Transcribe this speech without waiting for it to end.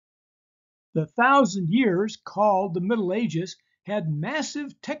The 1,000 years called the Middle Ages had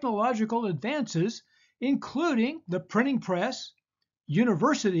massive technological advances, including the printing press,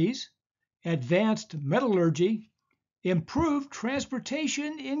 universities, advanced metallurgy, improved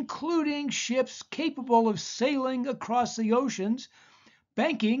transportation, including ships capable of sailing across the oceans,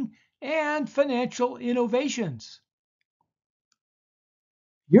 banking, and financial innovations.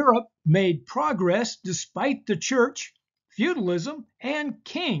 Europe made progress despite the church, feudalism, and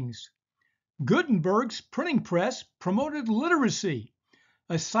kings. Gutenberg's printing press promoted literacy.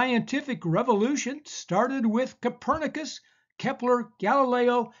 A scientific revolution started with Copernicus, Kepler,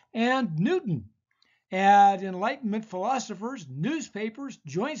 Galileo, and Newton. Add Enlightenment philosophers, newspapers,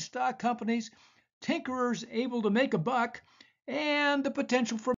 joint stock companies, tinkerers able to make a buck, and the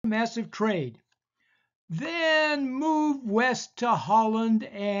potential for massive trade. Then move west to Holland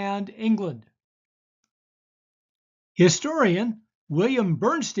and England. Historian William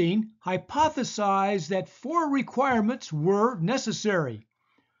Bernstein hypothesized that four requirements were necessary: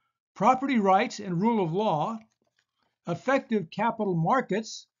 property rights and rule of law, effective capital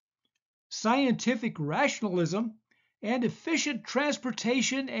markets, scientific rationalism, and efficient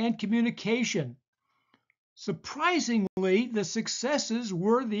transportation and communication. Surprisingly, the successes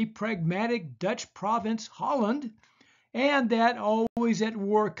were the pragmatic Dutch province Holland and that always at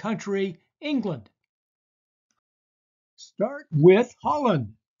war country England. Start with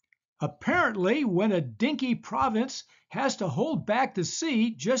Holland. Apparently, when a dinky province has to hold back the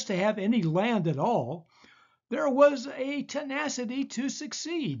sea just to have any land at all, there was a tenacity to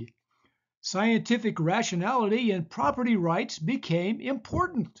succeed. Scientific rationality and property rights became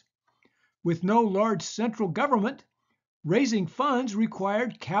important. With no large central government, raising funds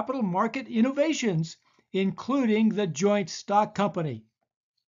required capital market innovations, including the joint stock company.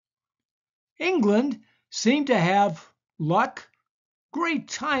 England seemed to have luck, great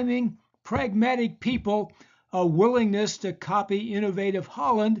timing, pragmatic people, a willingness to copy innovative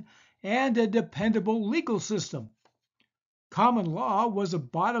Holland, and a dependable legal system. Common law was a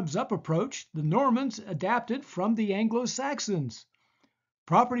bottoms-up approach the Normans adapted from the Anglo-Saxons.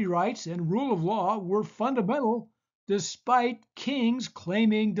 Property rights and rule of law were fundamental despite kings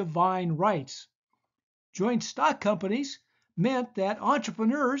claiming divine rights. Joint stock companies meant that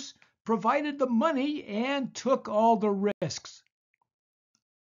entrepreneurs provided the money and took all the risks.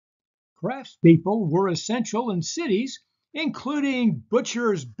 Craftspeople were essential in cities, including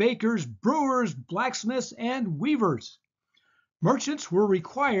butchers, bakers, brewers, blacksmiths, and weavers. Merchants were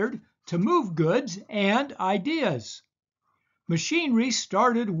required to move goods and ideas. Machinery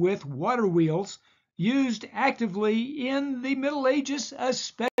started with water wheels, used actively in the Middle Ages,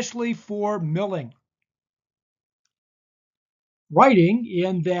 especially for milling. Writing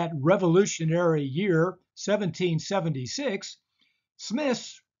in that revolutionary year, 1776,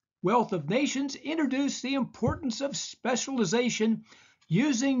 Smith's Wealth of Nations introduced the importance of specialization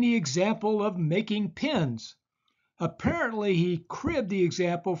using the example of making pins. Apparently, he cribbed the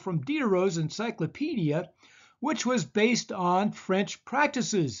example from Diderot's encyclopedia, which was based on French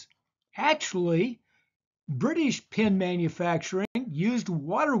practices. Actually, British pin manufacturing used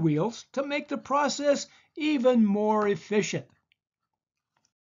water wheels to make the process even more efficient.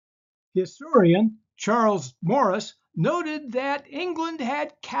 Historian Charles Morris noted that England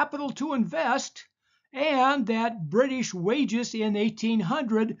had capital to invest and that British wages in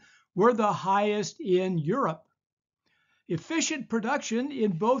 1800 were the highest in Europe. Efficient production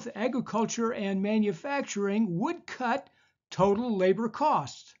in both agriculture and manufacturing would cut total labor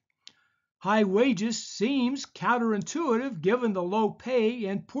costs. High wages seems counterintuitive given the low pay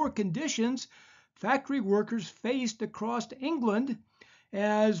and poor conditions factory workers faced across England,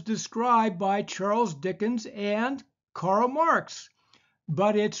 as described by Charles Dickens and Karl Marx,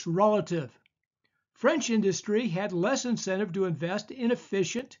 but it's relative. French industry had less incentive to invest in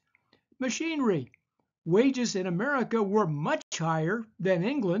efficient machinery. Wages in America were much higher than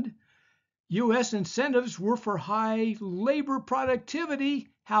England. U.S. incentives were for high labor productivity.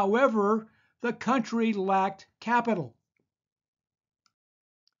 However, the country lacked capital.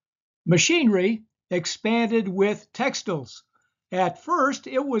 Machinery expanded with textiles. At first,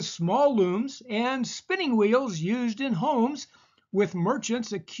 it was small looms and spinning wheels used in homes, with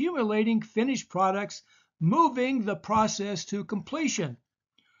merchants accumulating finished products, moving the process to completion.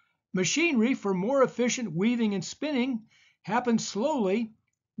 Machinery for more efficient weaving and spinning happened slowly,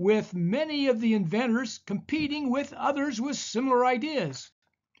 with many of the inventors competing with others with similar ideas.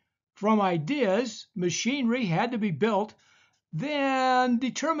 From ideas, machinery had to be built, then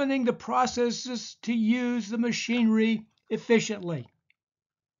determining the processes to use the machinery efficiently.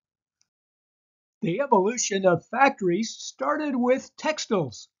 The evolution of factories started with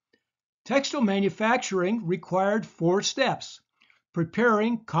textiles. Textile manufacturing required 4 steps: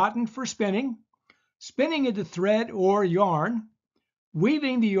 preparing cotton for spinning, spinning into thread or yarn,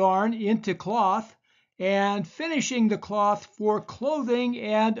 weaving the yarn into cloth, and finishing the cloth for clothing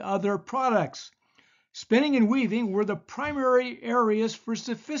and other products. Spinning and weaving were the primary areas for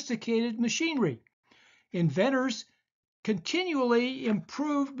sophisticated machinery. Inventors continually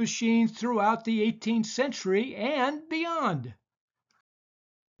improved machines throughout the 18th century and beyond.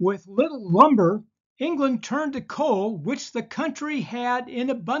 With little lumber, England turned to coal, which the country had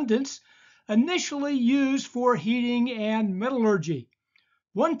in abundance, initially used for heating and metallurgy.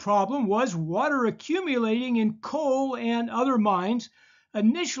 One problem was water accumulating in coal and other mines,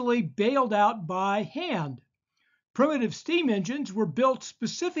 initially bailed out by hand. Primitive steam engines were built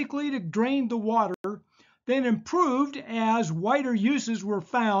specifically to drain the water, then improved as wider uses were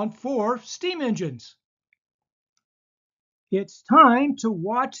found for steam engines. It's time to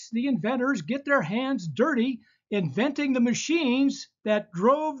watch the inventors get their hands dirty inventing the machines that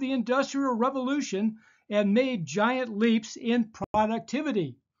drove the Industrial Revolution and made giant leaps in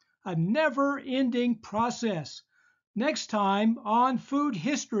productivity. A never-ending process. Next time on Food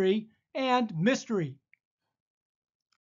History and Mystery.